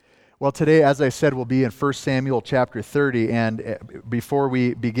Well, today, as I said, we'll be in 1 Samuel chapter 30, and before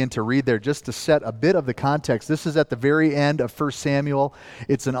we begin to read there, just to set a bit of the context, this is at the very end of 1 Samuel.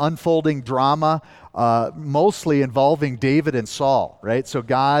 It's an unfolding drama, mostly involving David and Saul, right? So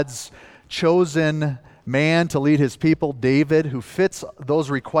God's chosen man to lead his people, David, who fits those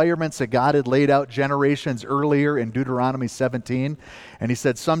requirements that God had laid out generations earlier in Deuteronomy 17. And he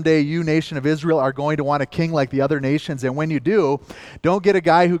said, someday you, nation of Israel, are going to want a king like the other nations. And when you do, don't get a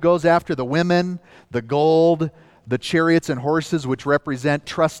guy who goes after the women, the gold, the chariots and horses, which represent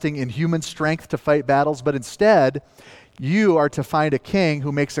trusting in human strength to fight battles. But instead, you are to find a king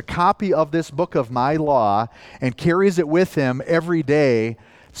who makes a copy of this book of my law and carries it with him every day,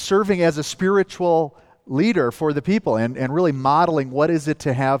 serving as a spiritual leader for the people and really modeling what is it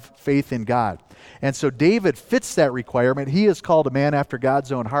to have faith in God. And so David fits that requirement. He is called a man after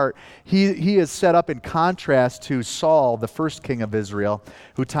God's own heart. He is set up in contrast to Saul, the first king of Israel,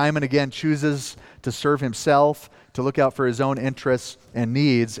 who time and again chooses to serve himself, to look out for his own interests and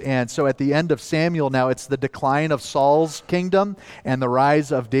needs. And so at the end of Samuel now, it's the decline of Saul's kingdom and the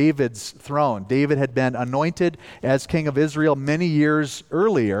rise of David's throne. David had been anointed as king of Israel many years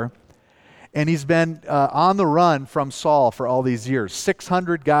earlier, and he's been on the run from Saul for all these years.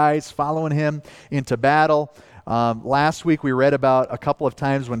 600 guys following him into battle. Last week we read about a couple of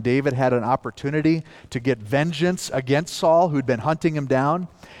times when David had an opportunity to get vengeance against Saul, who'd been hunting him down,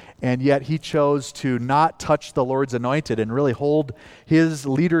 and yet he chose to not touch the Lord's anointed and really hold his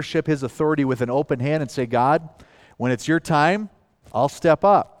leadership, his authority with an open hand and say, God, when it's your time, I'll step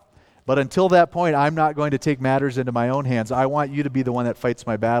up. But until that point, I'm not going to take matters into my own hands. I want you to be the one that fights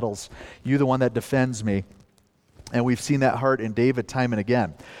my battles. You the one that defends me. And we've seen that heart in David time and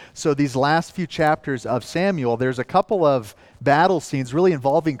again. So these last few chapters of Samuel, there's a couple of battle scenes really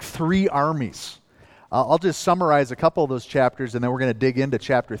involving three armies. I'll just summarize a couple of those chapters, and then we're going to dig into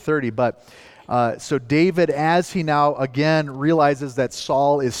chapter 30. But so David, as he now again realizes that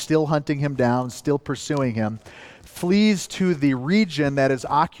Saul is still hunting him down, still pursuing him, flees to the region that is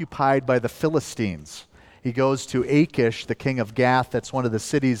occupied by the Philistines. He goes to Achish, the king of Gath. That's one of the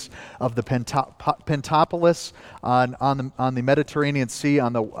cities of the Pentapolis on the Mediterranean Sea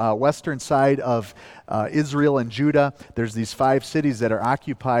on the western side of Israel and Judah. There's these 5 cities that are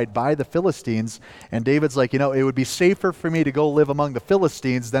occupied by the Philistines. And David's like, it would be safer for me to go live among the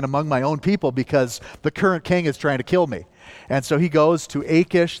Philistines than among my own people because the current king is trying to kill me. And so he goes to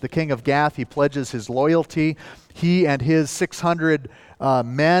Achish, the king of Gath. He pledges his loyalty. He and his 600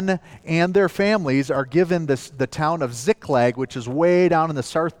 men and their families are given the town of Ziklag, which is way down in the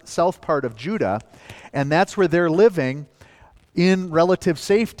south part of Judah, and that's where they're living in relative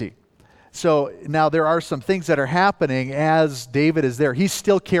safety. So now there are some things that are happening as David is there. He's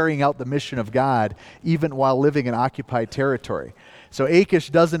still carrying out the mission of God, even while living in occupied territory. So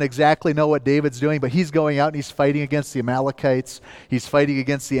Achish doesn't exactly know what David's doing, but he's going out and he's fighting against the Amalekites. He's fighting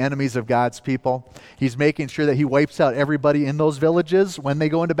against the enemies of God's people. He's making sure that he wipes out everybody in those villages when they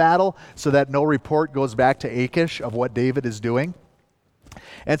go into battle so that no report goes back to Achish of what David is doing.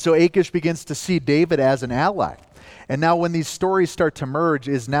 And so Achish begins to see David as an ally. And now when these stories start to merge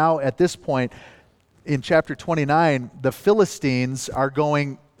is now at this point in chapter 29, the Philistines are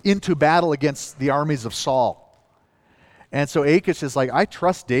going into battle against the armies of Saul. And so Achish is like, I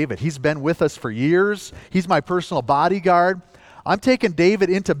trust David. He's been with us for years. He's my personal bodyguard. I'm taking David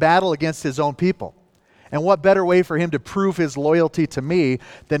into battle against his own people. And what better way for him to prove his loyalty to me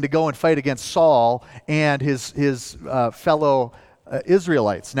than to go and fight against Saul and his fellow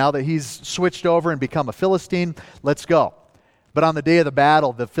Israelites. Now that he's switched over and become a Philistine, let's go. But on the day of the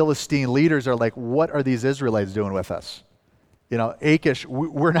battle, the Philistine leaders are like, what are these Israelites doing with us? Achish,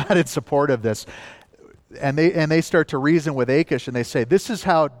 we're not in support of this. And they start to reason with Achish, and they say, this is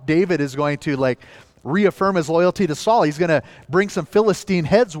how David is going to reaffirm his loyalty to Saul. He's going to bring some Philistine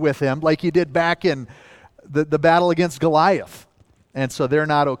heads with him like he did back in the battle against Goliath. And so they're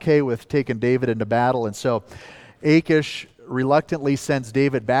not okay with taking David into battle. And so Achish reluctantly sends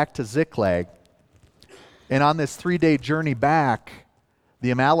David back to Ziklag. And on this 3-day journey back,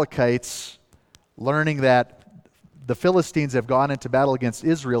 the Amalekites, learning that the Philistines have gone into battle against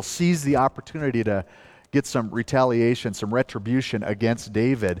Israel, seize the opportunity to get some retaliation, some retribution against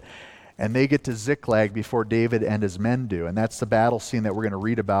David. And they get to Ziklag before David and his men do. And that's the battle scene that we're going to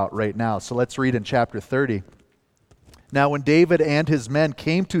read about right now. So let's read in chapter 30. Now when David and his men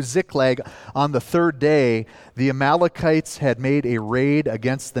came to Ziklag on the 3rd day, the Amalekites had made a raid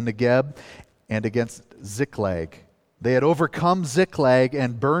against the Negeb and against Ziklag. They had overcome Ziklag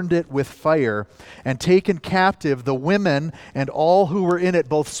and burned it with fire and taken captive the women and all who were in it,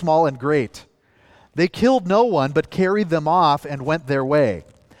 both small and great. They killed no one, but carried them off and went their way.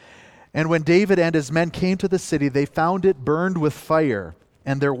 And when David and his men came to the city, they found it burned with fire,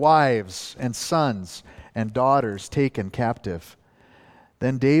 and their wives and sons and daughters taken captive.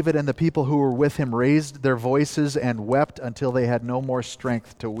 Then David and the people who were with him raised their voices and wept until they had no more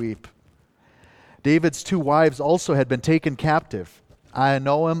strength to weep. David's 2 wives also had been taken captive,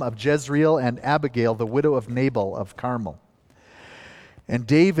 Ahinoam of Jezreel and Abigail, the widow of Nabal of Carmel. And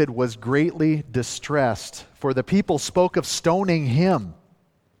David was greatly distressed, for the people spoke of stoning him,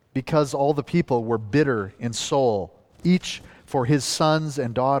 because all the people were bitter in soul, each for his sons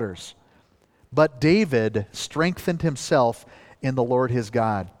and daughters. But David strengthened himself in the Lord his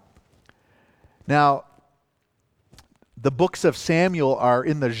God. Now, the books of Samuel are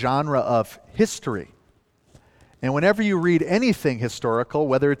in the genre of history. And whenever you read anything historical,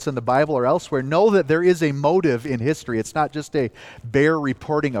 whether it's in the Bible or elsewhere, know that there is a motive in history. It's not just a bare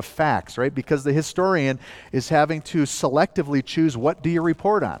reporting of facts, right? Because the historian is having to selectively choose what do you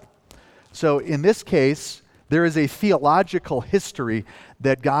report on. So in this case, there is a theological history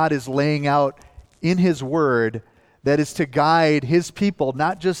that God is laying out in His Word that is to guide His people,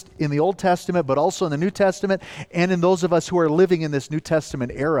 not just in the Old Testament, but also in the New Testament, and in those of us who are living in this New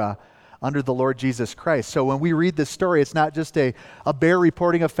Testament era under the Lord Jesus Christ. So when we read this story, it's not just a bare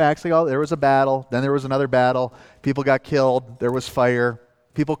reporting of facts, like, oh, there was a battle, then there was another battle, people got killed, there was fire,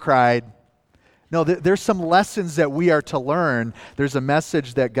 people cried. No, there's some lessons that we are to learn. There's a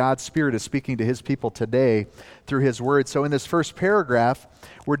message that God's Spirit is speaking to His people today through His Word. So in this first paragraph,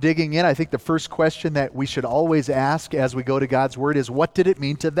 we're digging in. I think the first question that we should always ask as we go to God's Word is, what did it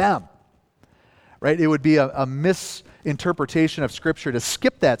mean to them? Right? It would be a misinterpretation of Scripture to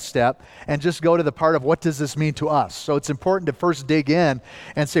skip that step and just go to the part of what does this mean to us. So it's important to first dig in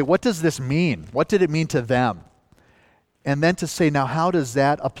and say, what does this mean? What did it mean to them? And then to say, now how does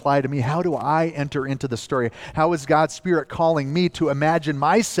that apply to me? How do I enter into the story? How is God's Spirit calling me to imagine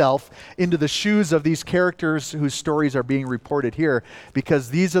myself into the shoes of these characters whose stories are being reported here? Because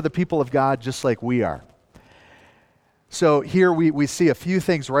these are the people of God just like we are. So here we see a few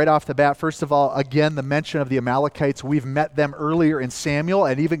things right off the bat. First of all, again, the mention of the Amalekites. We've met them earlier in Samuel,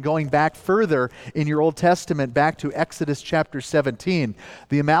 and even going back further in your Old Testament, back to Exodus chapter 17.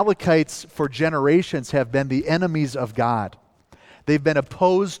 The Amalekites for generations have been the enemies of God. They've been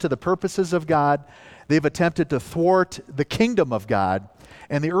opposed to the purposes of God. They've attempted to thwart the kingdom of God.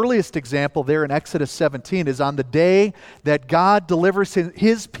 And the earliest example there in Exodus 17 is on the day that God delivers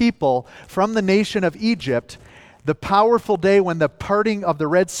His people from the nation of Egypt. The powerful day when the parting of the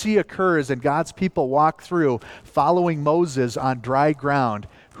Red Sea occurs and God's people walk through following Moses on dry ground.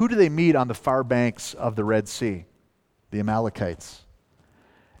 Who do they meet on the far banks of the Red Sea? The Amalekites.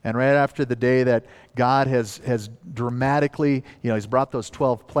 And right after the day that God has dramatically, He's brought those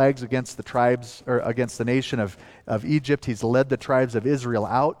 12 plagues against the tribes, or against the nation of Egypt. He's led the tribes of Israel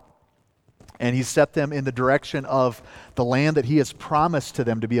out. And He's set them in the direction of the land that He has promised to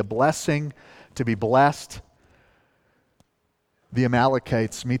them to be a blessing, to be blessed. The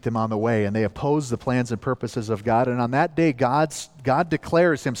Amalekites meet them on the way, and they oppose the plans and purposes of God. And on that day, God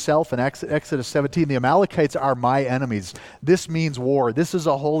declares Himself in Exodus 17, the Amalekites are my enemies. This means war. This is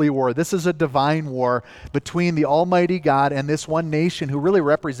a holy war. This is a divine war between the Almighty God and this one nation who really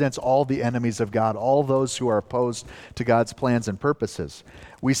represents all the enemies of God, all those who are opposed to God's plans and purposes.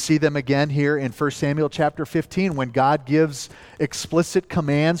 We see them again here in 1 Samuel chapter 15 when God gives explicit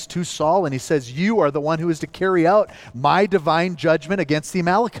commands to Saul, and He says, you are the one who is to carry out my divine judgment against the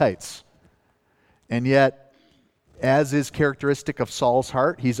Amalekites. And yet, as is characteristic of Saul's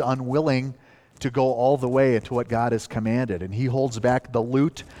heart, he's unwilling to go all the way into what God has commanded. And he holds back the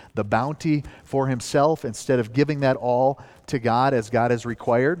loot, the bounty for himself, instead of giving that all to God as God has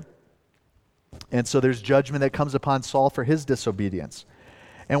required. And so there's judgment that comes upon Saul for his disobedience.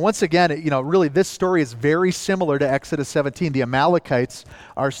 And once again, really this story is very similar to Exodus 17. The Amalekites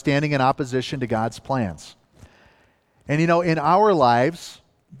are standing in opposition to God's plans. And in our lives,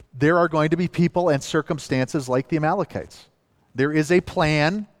 there are going to be people and circumstances like the Amalekites. There is a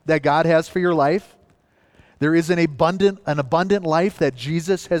plan that God has for your life. There is an abundant life that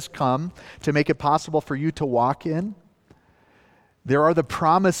Jesus has come to make it possible for you to walk in. There are the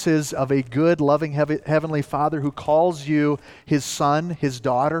promises of a good, loving Heavenly Father who calls you His son, His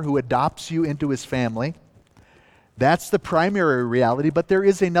daughter, who adopts you into His family. That's the primary reality, but there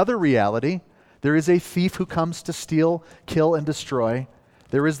is another reality. There is a thief who comes to steal, kill, and destroy.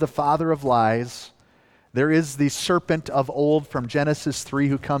 There is the father of lies. There is the serpent of old from Genesis 3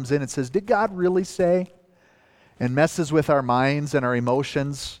 who comes in and says, did God really say? And messes with our minds and our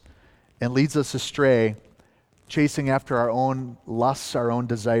emotions and leads us astray, chasing after our own lusts, our own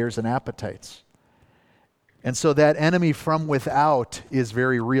desires and appetites. And so that enemy from without is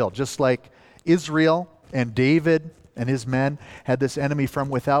very real. Just like Israel and David and his men had this enemy from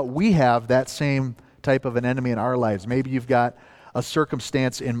without, we have that same type of an enemy in our lives. Maybe you've got a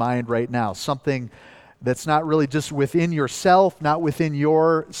circumstance in mind right now, something that's not really just within yourself, not within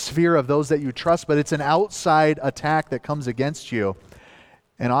your sphere of those that you trust, but it's an outside attack that comes against you.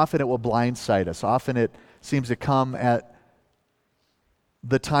 And often it will blindside us. Often it seems to come at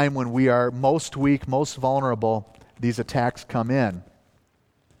the time when we are most weak, most vulnerable. These attacks come in.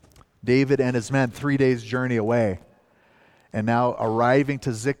 David and his men, 3 days' journey away, and now arriving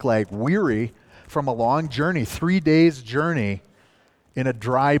to Ziklag, weary from a long journey, 3 days' journey in a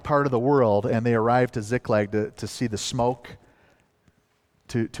dry part of the world, and they arrive to Ziklag to see the smoke,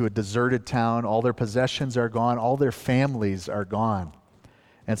 to a deserted town. All their possessions are gone. All their families are gone.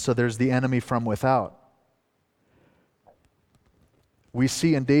 And so there's the enemy from without. We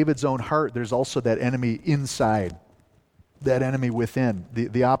see in David's own heart, there's also that enemy inside, that enemy within,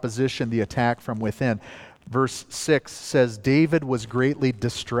 the opposition, the attack from within. Verse 6 says, David was greatly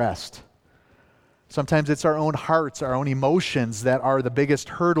distressed. Sometimes it's our own hearts, our own emotions that are the biggest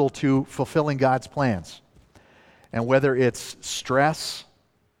hurdle to fulfilling God's plans. And whether it's stress,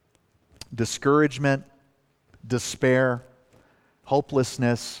 discouragement, despair,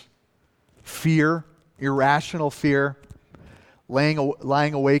 hopelessness, fear, irrational fear,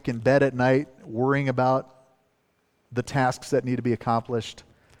 lying awake in bed at night, worrying about the tasks that need to be accomplished.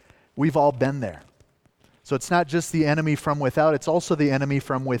 We've all been there. So it's not just the enemy from without, it's also the enemy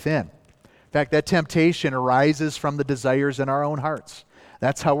from within. In fact, that temptation arises from the desires in our own hearts.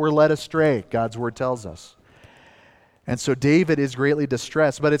 That's how we're led astray, God's word tells us. And so David is greatly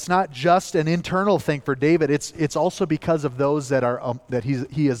distressed, but it's not just an internal thing for David, it's also because of those that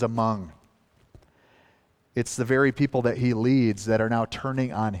he is among. It's the very people that he leads that are now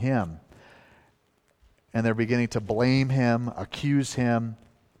turning on him. And they're beginning to blame him, accuse him.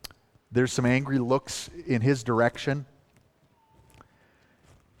 There's some angry looks in his direction.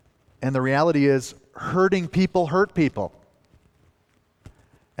 And the reality is, hurting people hurt people.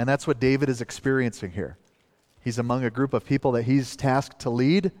 And that's what David is experiencing here. He's among a group of people that he's tasked to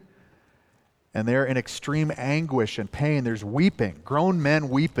lead, and they're in extreme anguish and pain. There's weeping, grown men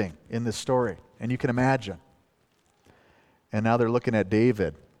weeping in this story, and you can imagine. And now they're looking at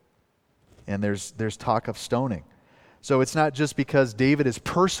David, and there's talk of stoning. So it's not just because David is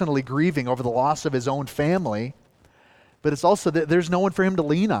personally grieving over the loss of his own family, but it's also that there's no one for him to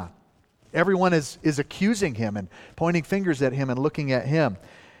lean on. Everyone is accusing him and pointing fingers at him and looking at him.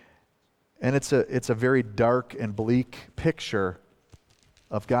 And it's a very dark and bleak picture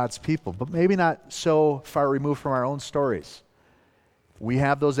of God's people, but maybe not so far removed from our own stories. We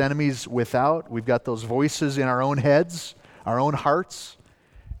have those enemies without. We've got those voices in our own heads, our own hearts.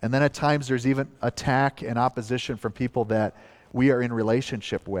 And then at times there's even attack and opposition from people that we are in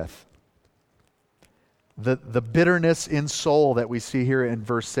relationship with. The bitterness in soul that we see here in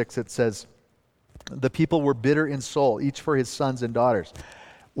verse 6, it says, the people were bitter in soul, each for his sons and daughters.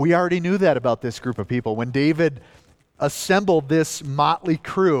 We already knew that about this group of people. When David assembled this motley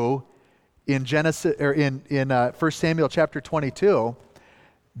crew in Genesis or in 1 Samuel chapter 22,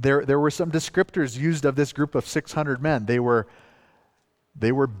 there were some descriptors used of this group of 600 men. They were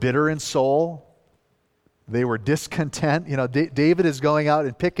bitter in soul. They were discontent. David is going out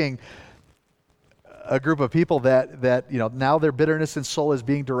and picking a group of people that now their bitterness in soul is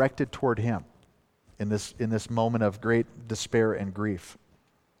being directed toward him in this moment of great despair and grief.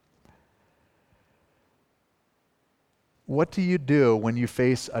 What do you do when you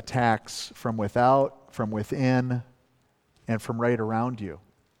face attacks from without, from within, and from right around you?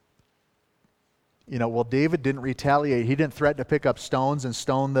 Well, David didn't retaliate. He didn't threaten to pick up stones and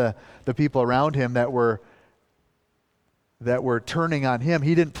stone the people around him that were turning on him.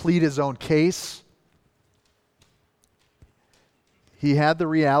 He didn't plead his own case. He had the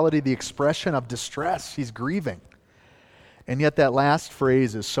reality, the expression of distress. He's grieving. And yet that last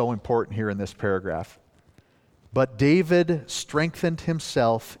phrase is so important here in this paragraph. But David strengthened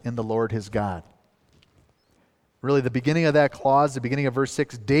himself in the Lord his God. Really, the beginning of that clause, the beginning of verse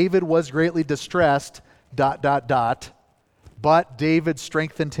 6, David was greatly distressed, ... but David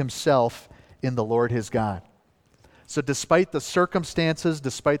strengthened himself in the Lord his God. So despite the circumstances,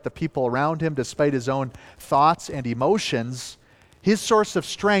 despite the people around him, despite his own thoughts and emotions, his source of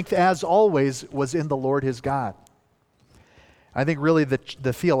strength, as always, was in the Lord his God. I think really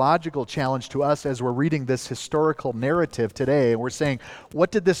the theological challenge to us as we're reading this historical narrative today, and we're saying,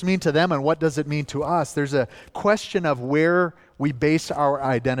 what did this mean to them and what does it mean to us? There's a question of where we base our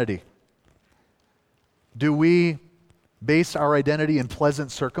identity. Do we base our identity in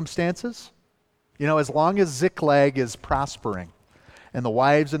pleasant circumstances? As long as Ziklag is prospering, and the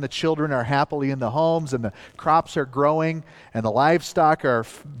wives and the children are happily in the homes, and the crops are growing, and the livestock are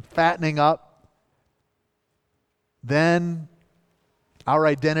fattening up, then our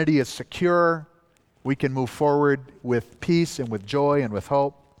identity is secure. We can move forward with peace and with joy and with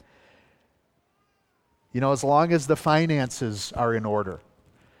hope. As long as the finances are in order,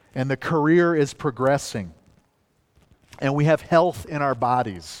 and the career is progressing, and we have health in our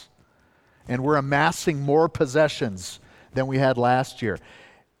bodies, and we're amassing more possessions than we had last year.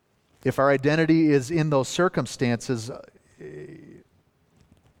 If our identity is in those circumstances,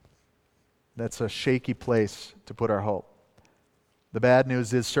 that's a shaky place to put our hope. The bad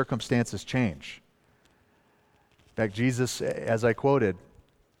news is circumstances change. In fact, Jesus, as I quoted,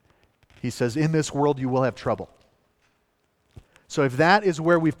 he says, "In this world you will have trouble." So if that is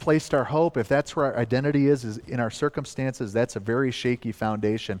where we've placed our hope, if that's where our identity is in our circumstances, that's a very shaky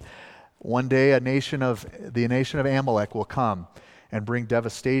foundation. One day the nation of Amalek will come and bring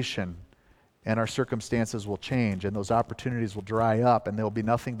devastation, and our circumstances will change, and those opportunities will dry up, and there will be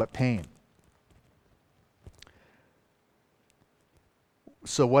nothing but pain.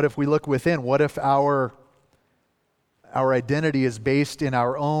 So what if we look within? What if our identity is based in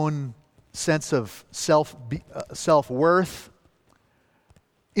our own sense of self-worth,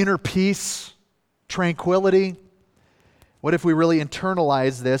 inner peace, tranquility? What if we really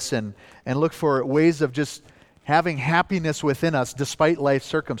internalize this and look for ways of just having happiness within us despite life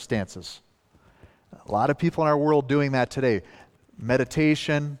circumstances? A lot of people in our world doing that today.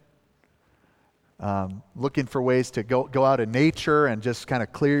 Meditation, looking for ways to go out in nature and just kind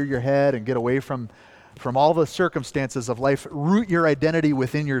of clear your head and get away from all the circumstances of life. Root your identity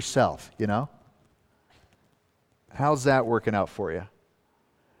within yourself, How's that working out for you?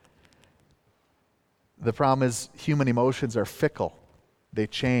 The problem is human emotions are fickle. They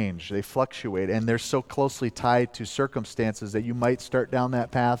change, they fluctuate, and they're so closely tied to circumstances that you might start down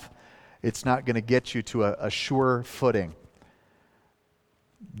that path. It's not going to get you to a sure footing.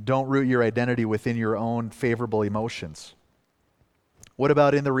 Don't root your identity within your own favorable emotions. What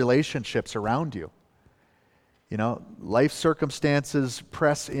about in the relationships around you? Life circumstances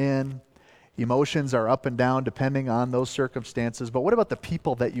press in. Emotions are up and down depending on those circumstances. But what about the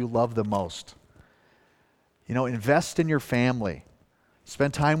people that you love the most? Invest in your family.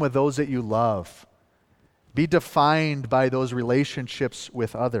 Spend time with those that you love. Be defined by those relationships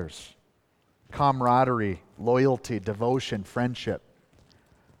with others. Camaraderie, loyalty, devotion, friendship.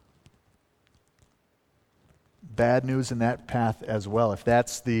 Bad news in that path as well. If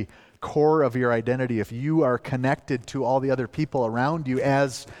that's the core of your identity, if you are connected to all the other people around you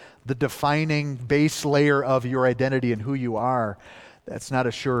as the defining base layer of your identity and who you are, that's not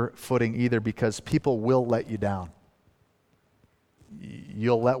a sure footing either, because people will let you down.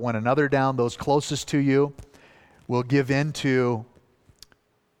 You'll let one another down. Those closest to you will give in to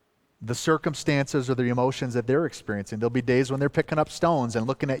the circumstances or the emotions that they're experiencing. There'll be days when they're picking up stones and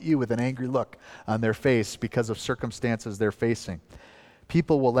looking at you with an angry look on their face because of circumstances they're facing.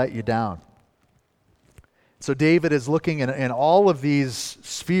 People will let you down. So David is looking, and all of these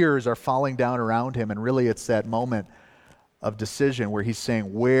spheres are falling down around him, and really it's that moment of decision where he's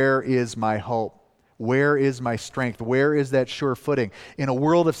saying, where is my hope? Where is my strength? Where is that sure footing? In a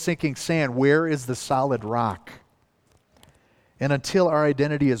world of sinking sand, where is the solid rock? And until our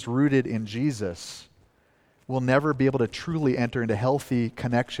identity is rooted in Jesus, we'll never be able to truly enter into healthy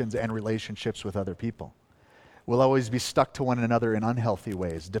connections and relationships with other people. We'll always be stuck to one another in unhealthy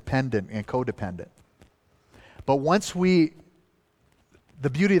ways, dependent and codependent. But the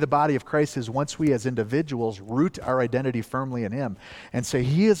beauty of the body of Christ is once we as individuals root our identity firmly in Him and say,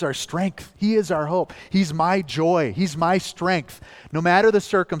 He is our strength, He is our hope, He's my joy, He's my strength. No matter the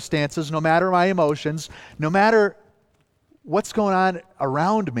circumstances, no matter my emotions, no matter what's going on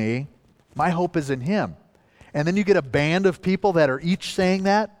around me, my hope is in Him. And then you get a band of people that are each saying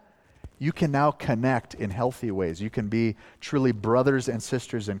that. You can now connect in healthy ways. You can be truly brothers and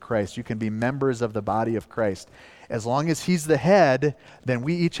sisters in Christ. You can be members of the body of Christ. As long as He's the head, then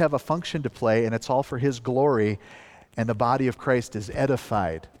we each have a function to play, and it's all for His glory, and the body of Christ is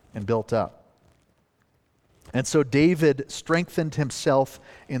edified and built up. And so David strengthened himself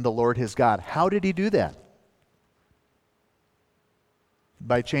in the Lord his God. How did he do that?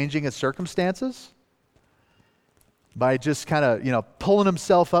 By changing his circumstances? By just kind of, pulling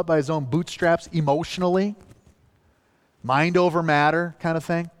himself up by his own bootstraps emotionally? Mind over matter kind of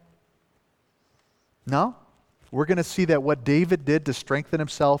thing? No. We're going to see that what David did to strengthen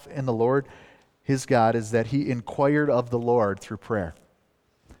himself in the Lord, his God, is that he inquired of the Lord through prayer.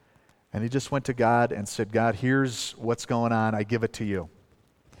 And he just went to God and said, God, here's what's going on. I give it to you.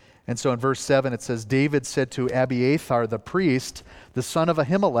 And so in verse 7 it says, David said to Abiathar the priest, the son of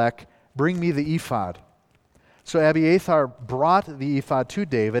Ahimelech, bring me the ephod. So Abiathar brought the ephod to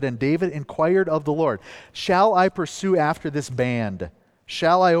David, and David inquired of the Lord, shall I pursue after this band?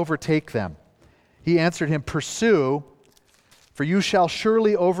 Shall I overtake them? He answered him, pursue, for you shall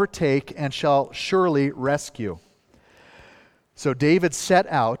surely overtake and shall surely rescue. So David set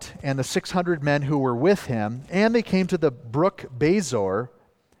out, and the 600 men who were with him, and they came to the brook Bezor,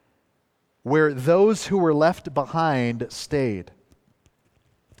 where those who were left behind stayed.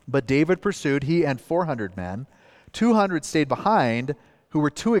 But David pursued, he and 400 men. 200 stayed behind, who were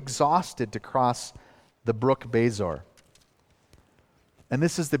too exhausted to cross the brook Bezor. And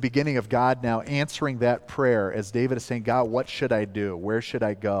this is the beginning of God now answering that prayer as David is saying, God, what should I do? Where should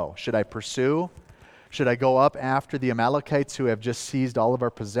I go? Should I pursue? Should I go up after the Amalekites who have just seized all of our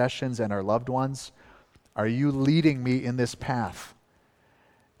possessions and our loved ones? Are you leading me in this path?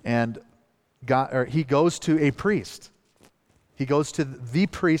 And he goes to a priest. He goes to the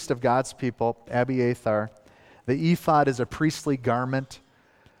priest of God's people, Abiathar. The ephod is a priestly garment.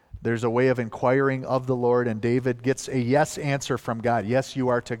 There's a way of inquiring of the Lord, and David gets a yes answer from God. Yes, you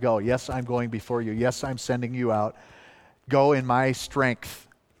are to go. Yes, I'm going before you. Yes, I'm sending you out. Go in my strength.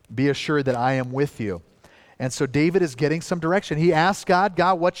 Be assured that I am with you. And so David is getting some direction. He asks God,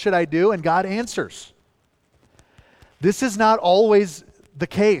 God, what should I do? And God answers. This is not always the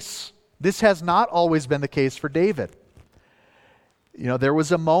case. This has not always been the case for David. You know, there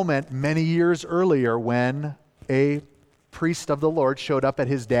was a moment many years earlier when a priest of the Lord showed up at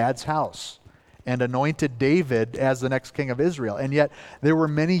his dad's house and anointed David as the next king of Israel. And yet there were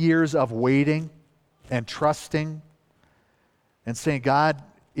many years of waiting and trusting and saying, God,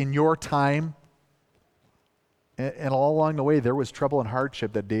 in your time. And all along the way, there was trouble and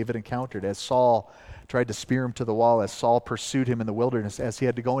hardship that David encountered as Saul tried to spear him to the wall, as Saul pursued him in the wilderness, as he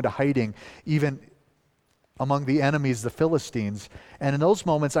had to go into hiding, even among the enemies, the Philistines. And in those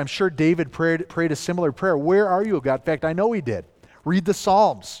moments, I'm sure David prayed a similar prayer. Where are you, God? In fact, I know he did. Read the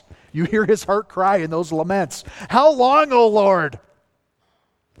Psalms. You hear his heart cry in those laments. How long, O Lord?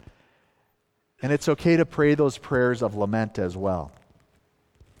 And it's okay to pray those prayers of lament as well.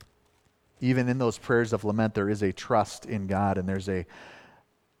 Even in those prayers of lament, there is a trust in God, and there's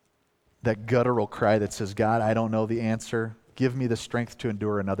that guttural cry that says, God, I don't know the answer. Give me the strength to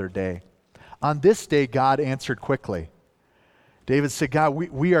endure another day. On this day, God answered quickly. David said, God,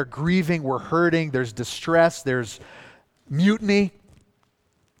 we are grieving, we're hurting, there's distress, there's mutiny.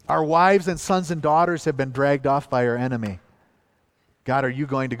 Our wives and sons and daughters have been dragged off by our enemy. God, are you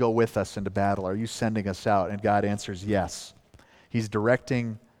going to go with us into battle? Are you sending us out? And God answers, yes. He's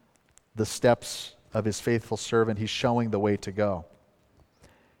directing the steps of his faithful servant. He's showing the way to go.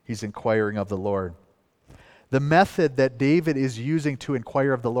 He's inquiring of the Lord. The method that David is using to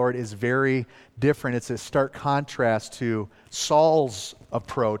inquire of the Lord is very different. It's a stark contrast to Saul's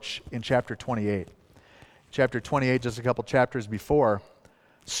approach in chapter 28. Chapter 28, just a couple chapters before,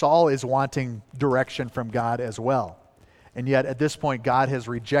 Saul is wanting direction from God as well. And yet at this point, God has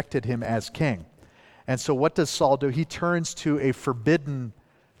rejected him as king. And so what does Saul do? He turns to a forbidden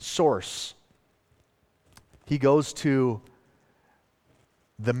source. He goes to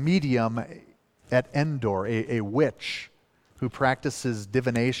the medium at Endor, a witch who practices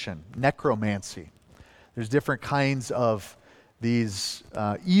divination, necromancy. There's different kinds of these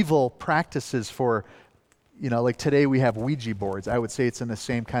evil practices for, like today we have Ouija boards. I would say it's in the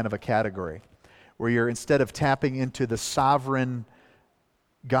same kind of a category, where you're, instead of tapping into the sovereign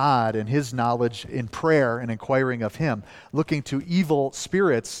God and his knowledge in prayer and inquiring of him, looking to evil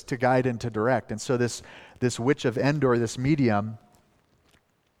spirits to guide and to direct. And so this witch of Endor, this medium,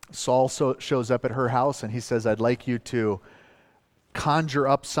 Saul shows up at her house and he says, I'd like you to conjure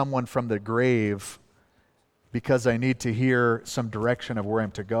up someone from the grave because I need to hear some direction of where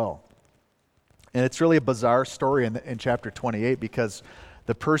I'm to go. And it's really a bizarre story in chapter 28, because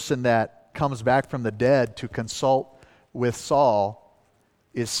the person that comes back from the dead to consult with Saul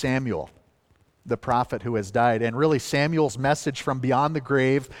is Samuel, the prophet who has died. And really Samuel's message from beyond the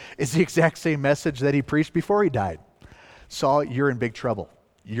grave is the exact same message that he preached before he died. Saul, you're in big trouble.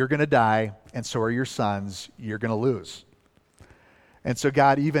 You're going to die, and so are your sons. You're going to lose. And so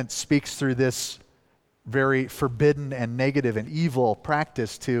God even speaks through this very forbidden and negative and evil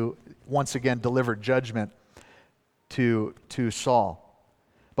practice to once again deliver judgment to Saul.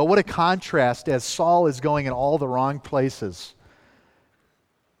 But what a contrast as Saul is going in all the wrong places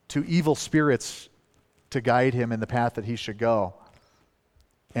to evil spirits to guide him in the path that he should go,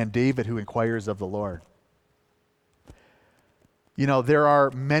 and David who inquires of the Lord. There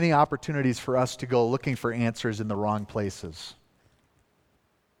are many opportunities for us to go looking for answers in the wrong places.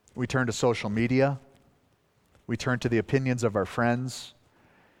 We turn to social media. We turn to the opinions of our friends.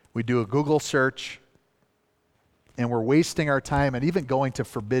 We do a Google search. And we're wasting our time and even going to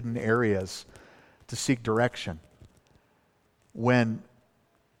forbidden areas to seek direction. When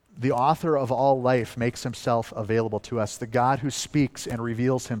the author of all life makes himself available to us, the God who speaks and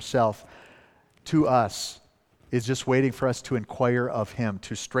reveals himself to us is just waiting for us to inquire of him,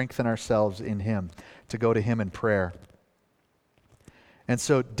 to strengthen ourselves in him, to go to him in prayer. And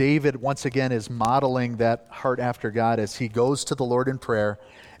so David, once again, is modeling that heart after God as he goes to the Lord in prayer,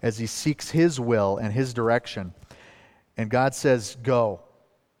 as he seeks his will and his direction. And God says, go.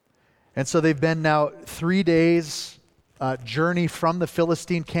 And so they've been now 3 days journey from the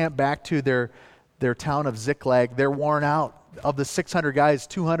Philistine camp back to their town of Ziklag. They're worn out. Of the 600 guys,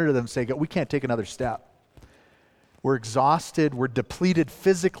 200 of them say, we can't take another step. We're exhausted. We're depleted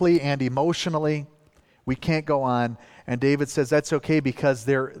physically and emotionally. We can't go on. And David says that's okay because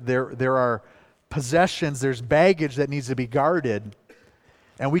there are possessions, there's baggage that needs to be guarded.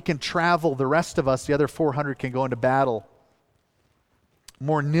 And we can travel, the rest of us, the other 400 can go into battle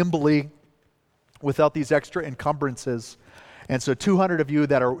more nimbly without these extra encumbrances. And so 200 of you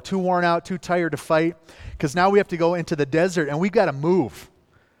that are too worn out, too tired to fight, because now we have to go into the desert and we've got to move.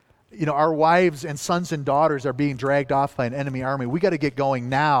 You know, our wives and sons and daughters are being dragged off by an enemy army. We got to get going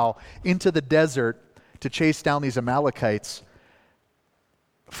now into the desert to chase down these Amalekites.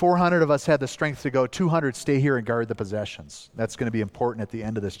 400 of us had the strength to go. 200 stay here and guard the possessions. That's going to be important at the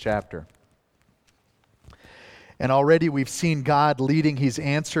end of this chapter. And already we've seen God leading. He's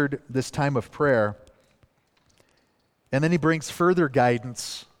answered this time of prayer. And then he brings further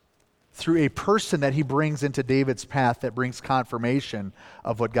guidance through a person that he brings into David's path that brings confirmation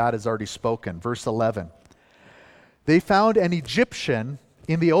of what God has already spoken. Verse 11. They found an Egyptian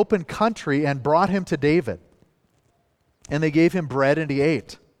in the open country and brought him to David. And they gave him bread and he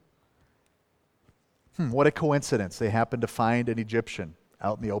ate. What a coincidence. They happened to find an Egyptian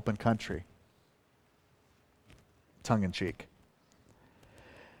out in the open country. Tongue in cheek.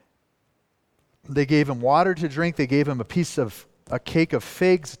 They gave him water to drink. They gave him a cake of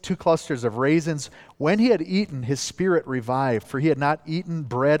figs, 2 clusters of raisins. When he had eaten, his spirit revived, for he had not eaten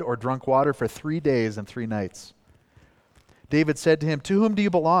bread or drunk water for 3 days and 3 nights. David said to him, "To whom do you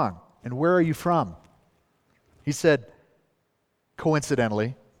belong, and where are you from?" He said,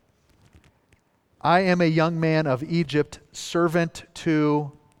 coincidentally, "I am a young man of Egypt, servant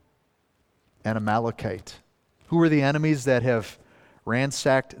to an Amalekite." Who are the enemies that have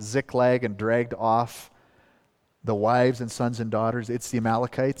ransacked Ziklag and dragged off the wives and sons and daughters? It's the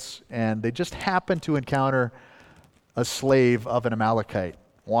Amalekites, and they just happen to encounter a slave of an Amalekite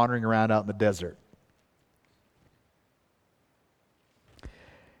wandering around out in the desert.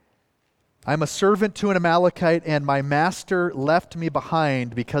 "I'm a servant to an Amalekite, and my master left me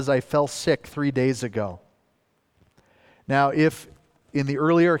behind because I fell sick 3 days ago." Now, if in the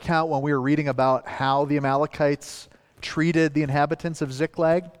earlier account when we were reading about how the Amalekites treated the inhabitants of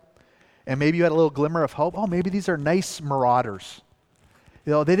Ziklag, and maybe you had a little glimmer of hope, maybe these are nice marauders.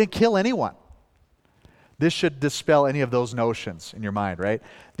 You know, they didn't kill anyone. This should dispel any of those notions in your mind, right?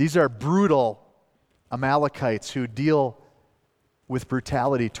 These are brutal Amalekites who deal with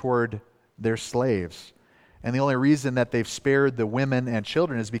brutality toward their slaves. And the only reason that they've spared the women and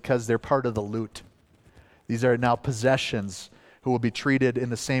children is because they're part of the loot. These are now possessions who will be treated in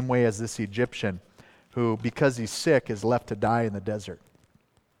the same way as this Egyptian who, because he's sick, is left to die in the desert.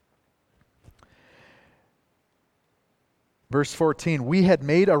 Verse 14, "We had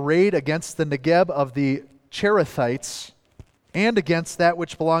made a raid against the Negeb of the Cherethites and against that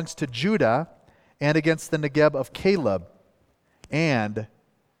which belongs to Judah and against the Negeb of Caleb, and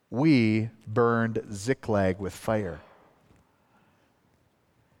we burned Ziklag with fire."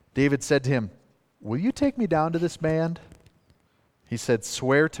 David said to him, "Will you take me down to this band?" He said,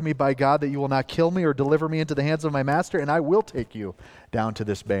 "Swear to me by God that you will not kill me or deliver me into the hands of my master, and I will take you down to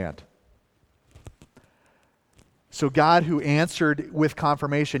this band." So God, who answered with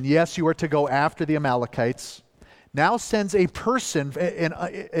confirmation, yes, you are to go after the Amalekites, now sends a person,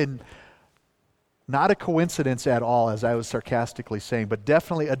 and not a coincidence at all, as I was sarcastically saying, but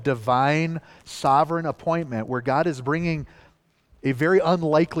definitely a divine sovereign appointment where God is bringing a very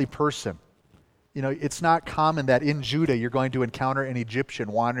unlikely person. You know, it's not common that in Judah you're going to encounter an Egyptian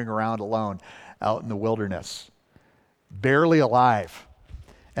wandering around alone out in the wilderness, barely alive.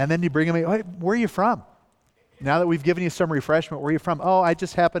 And then you bring him in, "Hey, where are you from? Now that we've given you some refreshment, where are you from?" "Oh, I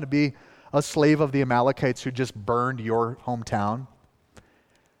just happen to be a slave of the Amalekites who just burned your hometown."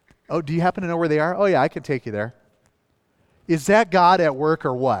 "Oh, do you happen to know where they are?" "Oh yeah, I can take you there." Is that God at work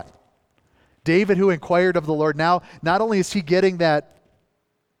or what? David, who inquired of the Lord, now not only is he getting that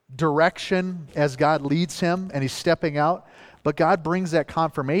direction as God leads him and he's stepping out. But God brings that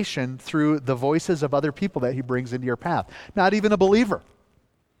confirmation through the voices of other people that he brings into your path. Not even a believer.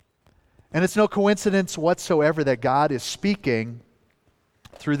 And it's no coincidence whatsoever that God is speaking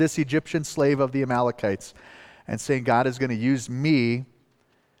through this Egyptian slave of the Amalekites and saying, God is going to use me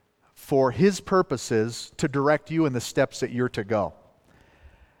for his purposes to direct you in the steps that you're to go.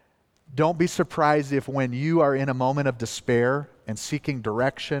 Don't be surprised if when you are in a moment of despair and seeking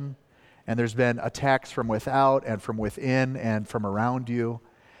direction, and there's been attacks from without and from within and from around you,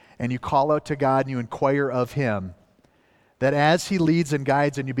 and you call out to God and you inquire of him, that as he leads and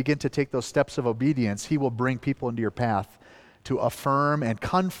guides and you begin to take those steps of obedience, he will bring people into your path to affirm and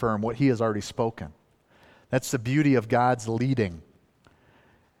confirm what he has already spoken. That's the beauty of God's leading.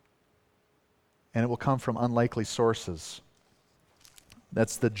 And it will come from unlikely sources.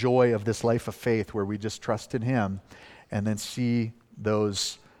 That's the joy of this life of faith, where we just trust in him and then see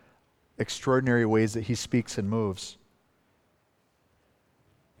those extraordinary ways that he speaks and moves.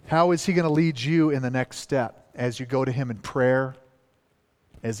 How is he going to lead you in the next step as you go to him in prayer,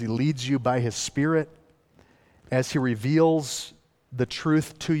 as he leads you by his Spirit, as he reveals the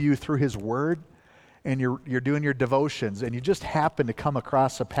truth to you through his word, and you're doing your devotions and you just happen to come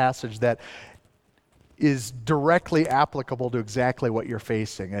across a passage that is directly applicable to exactly what you're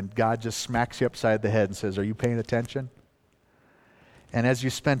facing, and God just smacks you upside the head and says, are you paying attention? And as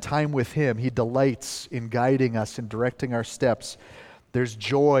you spend time with him, he delights in guiding us and directing our steps. There's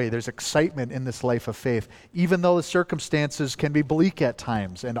joy, there's excitement in this life of faith. Even though the circumstances can be bleak at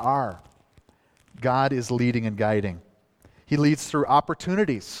times and are, God is leading and guiding. He leads through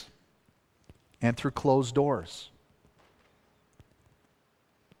opportunities and through closed doors.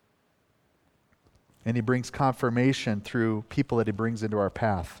 And he brings confirmation through people that he brings into our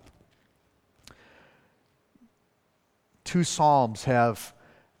path. 2 Psalms have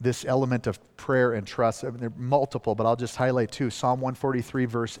this element of prayer and trust. I mean, there are multiple, but I'll just highlight 2. Psalm 143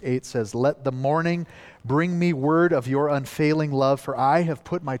 verse 8 says, let the morning bring me word of your unfailing love, for I have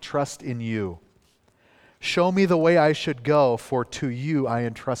put my trust in you. Show me the way I should go, for to you I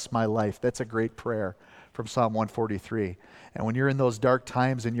entrust my life. That's a great prayer from Psalm 143. And when you're in those dark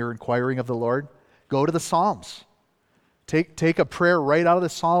times and you're inquiring of the Lord, go to the Psalms. Take a prayer right out of the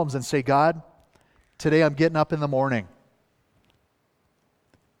Psalms and say, God, today I'm getting up in the morning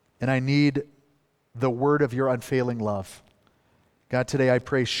and I need the word of your unfailing love. God, today I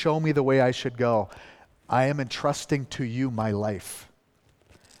pray, show me the way I should go. I am entrusting to you my life.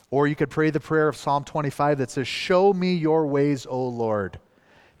 Or you could pray the prayer of Psalm 25 that says, show me your ways, O Lord.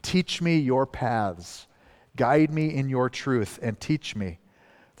 Teach me your paths. Guide me in your truth and teach me.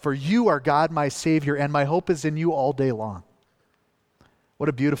 For you are God, my Savior, and my hope is in you all day long. What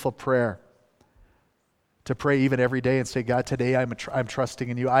a beautiful prayer to pray even every day and say, God, today I'm trusting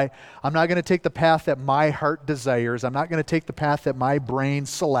in you. I'm not going to take the path that my heart desires. I'm not going to take the path that my brain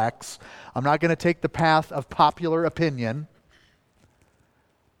selects. I'm not going to take the path of popular opinion.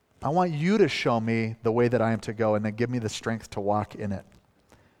 I want you to show me the way that I am to go and then give me the strength to walk in it.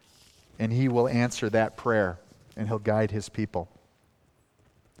 And he will answer that prayer and he'll guide his people.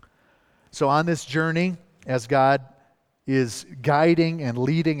 So on this journey, as God is guiding and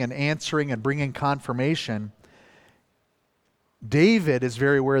leading and answering and bringing confirmation, David is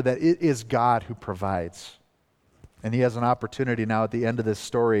very aware that it is God who provides. And he has an opportunity now at the end of this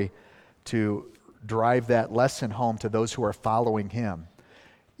story to drive that lesson home to those who are following him.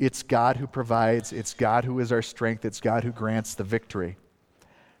 It's God who provides. It's God who is our strength. It's God who grants the victory.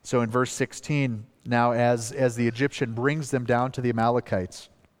 So in verse 16, now as the Egyptian brings them down to the Amalekites,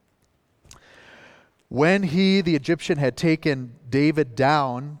 when the Egyptian, had taken David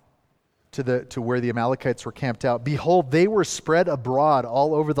down to where the Amalekites were camped out, behold, they were spread abroad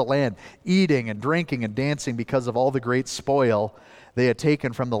all over the land, eating and drinking and dancing because of all the great spoil they had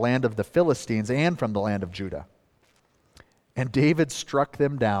taken from the land of the Philistines and from the land of Judah. And David struck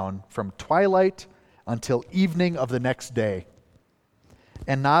them down from twilight until evening of the next day.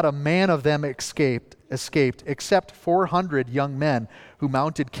 And not a man of them escaped except 400 young men who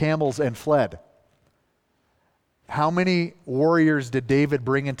mounted camels and fled. How many warriors did David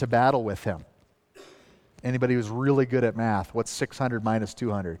bring into battle with him? Anybody who's really good at math? What's 600 minus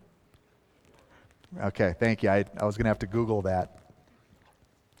 200? Okay, thank you. I was going to have to Google that.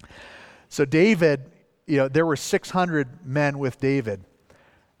 So David, there were 600 men with David.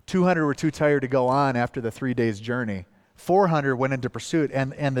 200 were too tired to go on after the 3 days' journey. 400 went into pursuit,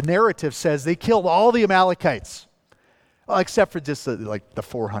 and the narrative says they killed all the Amalekites. Except for just the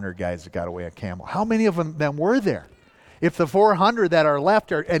 400 guys that got away on camel. How many of them were there? If the 400 that are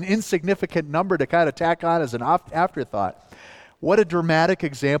left are an insignificant number to kind of tack on as an afterthought, What a dramatic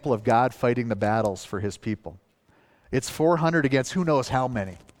example of God fighting the battles for his people. It's 400 against who knows how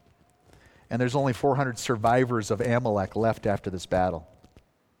many. And there's only 400 survivors of Amalek left after this battle.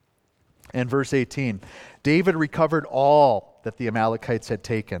 And verse 18, David recovered all that the Amalekites had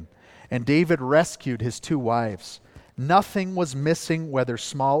taken, and David rescued his 2 wives. Nothing was missing, whether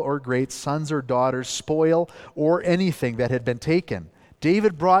small or great, sons or daughters, spoil, or anything that had been taken.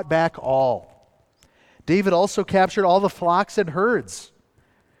 David brought back all. David also captured all the flocks and herds,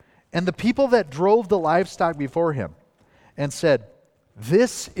 and the people that drove the livestock before him, and said,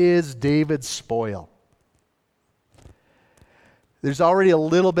 "This is David's spoil." There's already a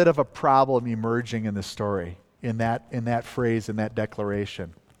little bit of a problem emerging in the story, in that phrase, in that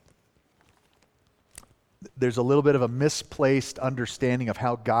declaration. There's a little bit of a misplaced understanding of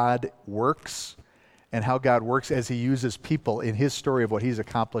how God works and how God works as he uses people in his story of what he's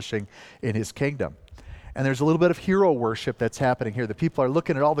accomplishing in his kingdom. And there's a little bit of hero worship that's happening here. The people are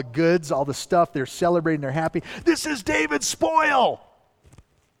looking at all the goods, all the stuff, they're celebrating, they're happy. This is David's spoil!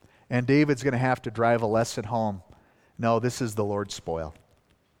 And David's going to have to drive a lesson home. No, this is the Lord's spoil.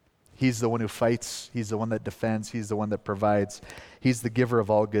 He's the one who fights. He's the one that defends. He's the one that provides. He's the giver of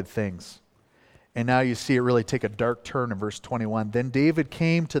all good things. And now you see it really take a dark turn in verse 21. Then David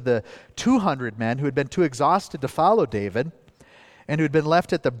came to the 200 men who had been too exhausted to follow David and who had been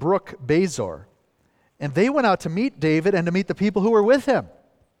left at the brook Bezor. And they went out to meet David and to meet the people who were with him.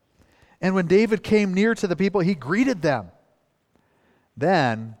 And when David came near to the people, he greeted them.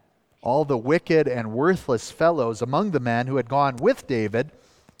 Then all the wicked and worthless fellows among the men who had gone with David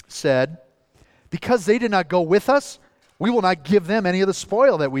said, "Because they did not go with us, we will not give them any of the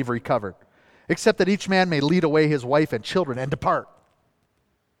spoil that we've recovered, except that each man may lead away his wife and children and depart."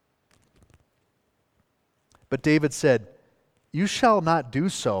 But David said, "You shall not do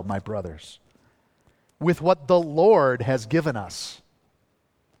so, my brothers, with what the Lord has given us.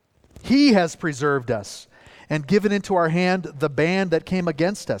 He has preserved us and given into our hand the band that came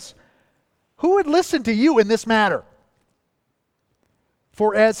against us. Who would listen to you in this matter?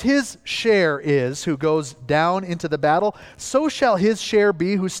 For as his share is who goes down into the battle, so shall his share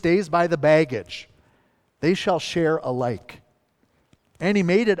be who stays by the baggage. They shall share alike." And he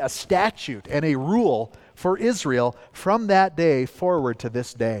made it a statute and a rule for Israel from that day forward to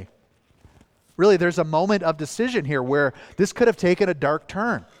this day. Really, there's a moment of decision here where this could have taken a dark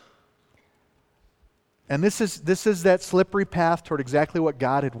turn. And this is that slippery path toward exactly what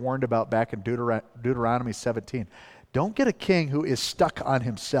God had warned about back in Deuteronomy 17. Don't get a king who is stuck on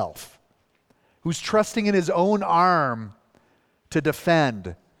himself, who's trusting in his own arm to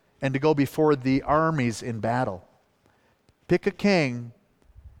defend and to go before the armies in battle. Pick a king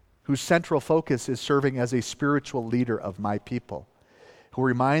whose central focus is serving as a spiritual leader of my people, who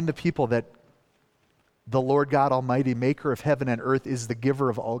remind the people that the Lord God Almighty, maker of heaven and earth, is the giver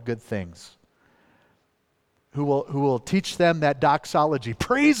of all good things. Who will teach them that doxology,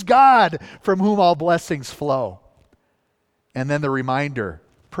 praise God from whom all blessings flow. And then the reminder,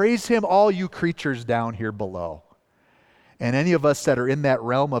 praise him all you creatures down here below. And any of us that are in that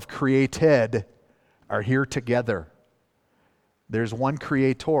realm of created are here together. There's one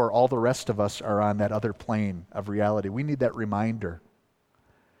creator, all the rest of us are on that other plane of reality. We need that reminder.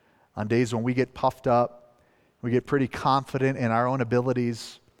 On days when we get puffed up, we get pretty confident in our own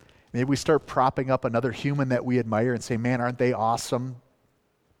abilities, maybe we start propping up another human that we admire and say, man, aren't they awesome?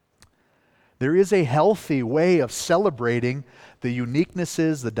 There is a healthy way of celebrating the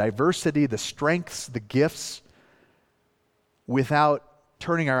uniquenesses, the diversity, the strengths, the gifts, without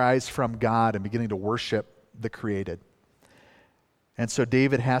turning our eyes from God and beginning to worship the created. And so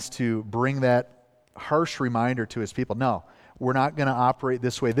David has to bring that harsh reminder to his people. No, we're not going to operate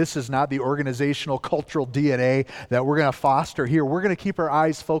this way. This is not the organizational, cultural DNA that we're going to foster here. We're going to keep our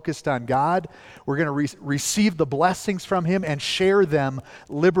eyes focused on God. We're going to receive the blessings from him and share them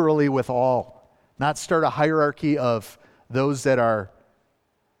liberally with all. Not start a hierarchy of those that are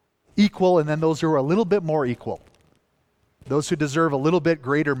equal and then those who are a little bit more equal. Those who deserve a little bit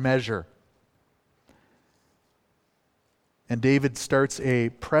greater measure. And David starts a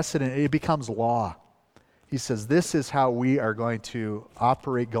precedent. It becomes law. He says, this is how we are going to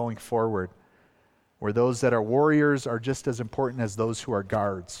operate going forward, where those that are warriors are just as important as those who are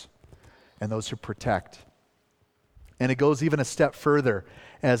guards and those who protect. And it goes even a step further,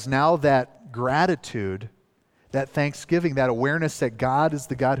 as now that gratitude, that thanksgiving, that awareness that God is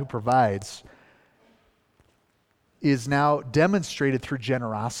the God who provides, is now demonstrated through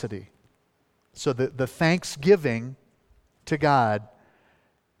generosity. So the thanksgiving to God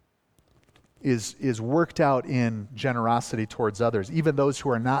is worked out in generosity towards others, even those who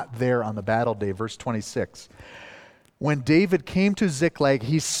are not there on the battle day. Verse 26. when David came to Ziklag,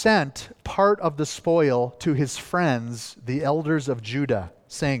 he sent part of the spoil to his friends, the elders of Judah,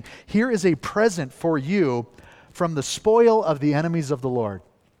 saying, "Here is a present for you from the spoil of the enemies of the Lord."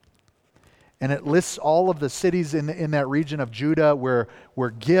 And it lists all of the cities in that region of Judah where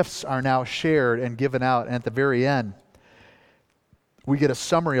gifts are now shared and given out. And at the very end, we get a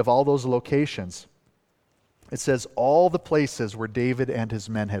summary of all those locations. It says all the places where David and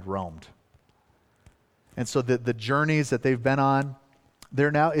his men had roamed. And so the journeys that they've been on,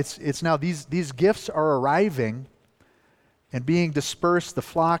 it's now these gifts are arriving and being dispersed, the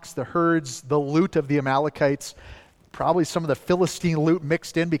flocks, the herds, the loot of the Amalekites, probably some of the Philistine loot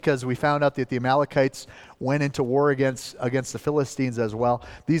mixed in, because we found out that the Amalekites went into war against the Philistines as well.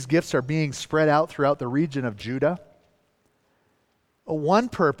 These gifts are being spread out throughout the region of Judah. One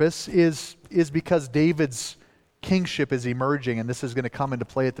purpose is because David's kingship is emerging, and this is going to come into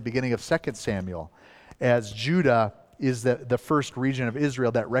play at the beginning of 2 Samuel, as Judah is the first region of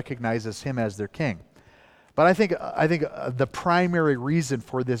Israel that recognizes him as their king. But I think the primary reason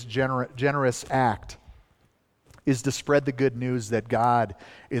for this generous act is to spread the good news that God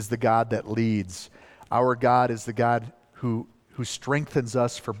is the God that leads. Our God is the God who strengthens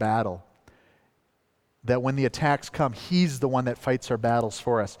us for battle. That when the attacks come, He's the one that fights our battles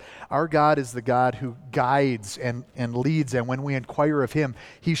for us. Our God is the God who guides and leads, and when we inquire of Him,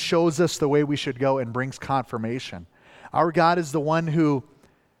 He shows us the way we should go and brings confirmation. Our God is the one who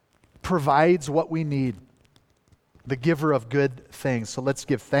provides what we need, the giver of good things. So let's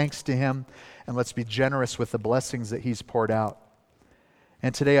give thanks to Him, and let's be generous with the blessings that He's poured out.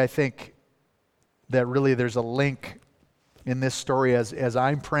 And today I think that really there's a link in this story as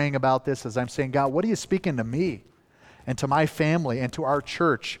I'm praying about this, as I'm saying, God, what are you speaking to me and to my family and to our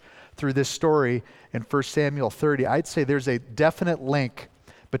church through this story in 1 Samuel 30? I'd say there's a definite link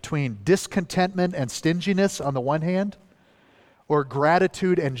between discontentment and stinginess on the one hand, or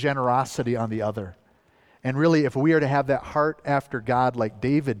gratitude and generosity on the other. And really, if we are to have that heart after God like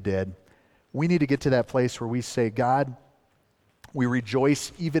David did, we need to get to that place where we say, God, we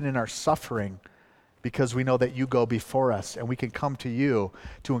rejoice even in our suffering, because we know that you go before us, and we can come to you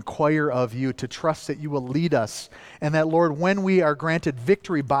to inquire of you, to trust that you will lead us. And that, Lord, when we are granted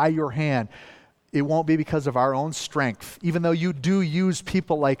victory by your hand, it won't be because of our own strength, even though you do use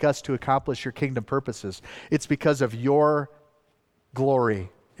people like us to accomplish your kingdom purposes. It's because of your glory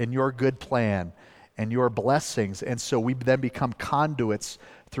and your good plan and your blessings. And so we then become conduits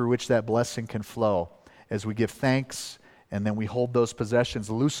through which that blessing can flow as we give thanks, and then we hold those possessions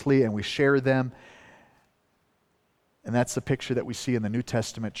loosely and we share them. And that's the picture that we see in the New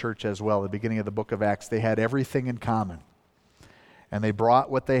Testament church as well. At the beginning of the book of Acts, they had everything in common. And they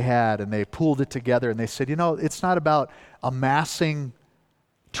brought what they had and they pooled it together, and they said, it's not about amassing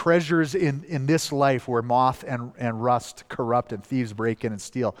treasures in this life where moth and rust corrupt and thieves break in and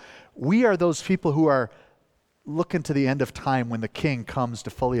steal. We are those people who are looking to the end of time when the King comes to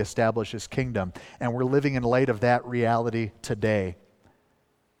fully establish His kingdom. And we're living in light of that reality today.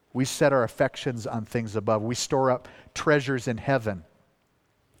 We set our affections on things above. We store up treasures in heaven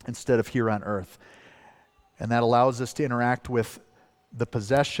instead of here on earth. And that allows us to interact with the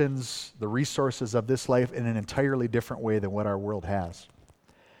possessions, the resources of this life in an entirely different way than what our world has.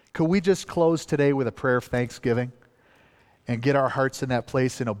 Could we just close today with a prayer of thanksgiving and get our hearts in that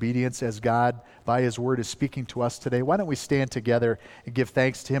place in obedience as God, by His Word, is speaking to us today? Why don't we stand together and give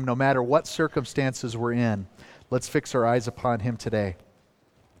thanks to Him no matter what circumstances we're in? Let's fix our eyes upon Him today.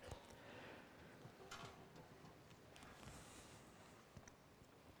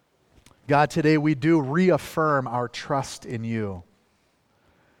 God, today we do reaffirm our trust in you.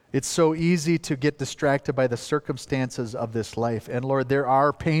 It's so easy to get distracted by the circumstances of this life. And Lord, there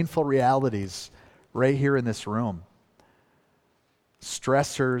are painful realities right here in this room.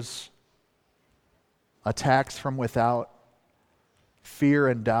 Stressors, attacks from without, fear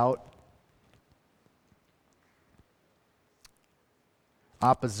and doubt,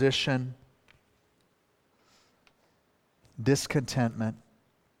 opposition, discontentment,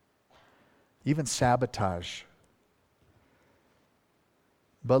 even sabotage.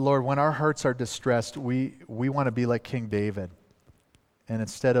 But Lord, when our hearts are distressed, we want to be like King David. And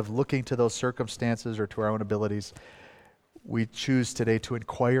instead of looking to those circumstances or to our own abilities, we choose today to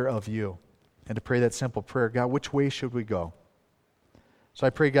inquire of you and to pray that simple prayer, God, which way should we go? So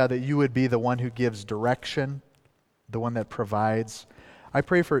I pray, God, that you would be the one who gives direction, the one that provides. I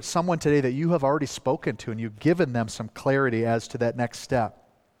pray for someone today that you have already spoken to and you've given them some clarity as to that next step.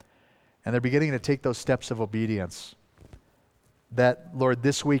 And they're beginning to take those steps of obedience. That, Lord,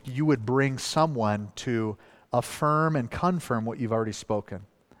 this week you would bring someone to affirm and confirm what you've already spoken.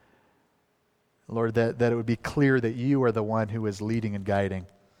 Lord, that it would be clear that you are the one who is leading and guiding.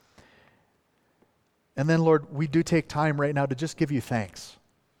 And then, Lord, we do take time right now to just give you thanks.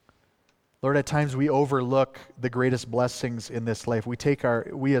 Lord, at times we overlook the greatest blessings in this life.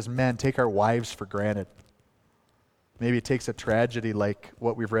 We as men take our wives for granted. Maybe it takes a tragedy like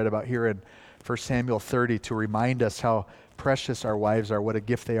what we've read about here in 1 Samuel 30 to remind us how precious our wives are, what a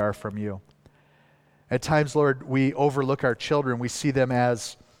gift they are from you. At times, Lord, we overlook our children. We see them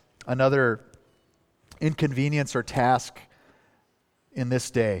as another inconvenience or task in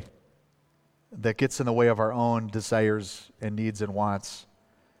this day that gets in the way of our own desires and needs and wants.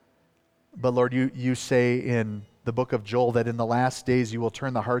 But Lord, you say in the book of Joel that in the last days you will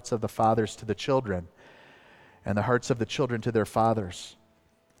turn the hearts of the fathers to the children and the hearts of the children to their fathers.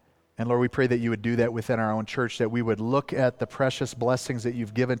 And Lord, we pray that you would do that within our own church, that we would look at the precious blessings that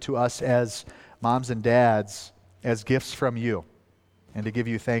you've given to us as moms and dads as gifts from you and to give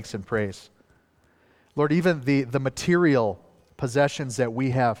you thanks and praise. Lord, even the material possessions that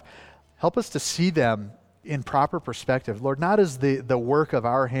we have, help us to see them in proper perspective. Lord, not as the work of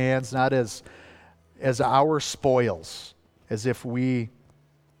our hands, not as our spoils, as if we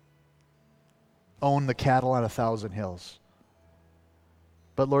own the cattle on 1,000 hills.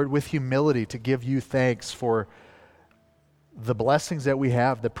 But Lord, with humility to give you thanks for the blessings that we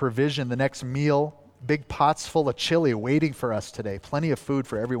have, the provision, the next meal, big pots full of chili waiting for us today, plenty of food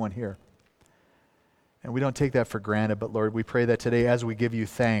for everyone here. And we don't take that for granted, but Lord, we pray that today as we give you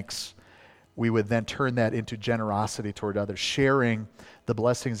thanks, we would then turn that into generosity toward others, sharing the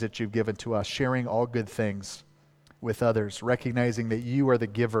blessings that you've given to us, sharing all good things with others, recognizing that you are the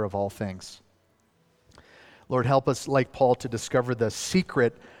giver of all things. Lord, help us, like Paul, to discover the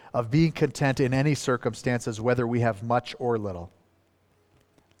secret of being content in any circumstances, whether we have much or little.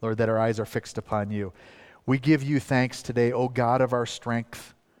 Lord, that our eyes are fixed upon you. We give you thanks today, O God of our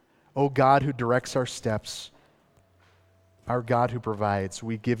strength, O God who directs our steps, our God who provides.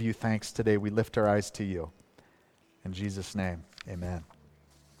 We give you thanks today. We lift our eyes to you. In Jesus' name, amen.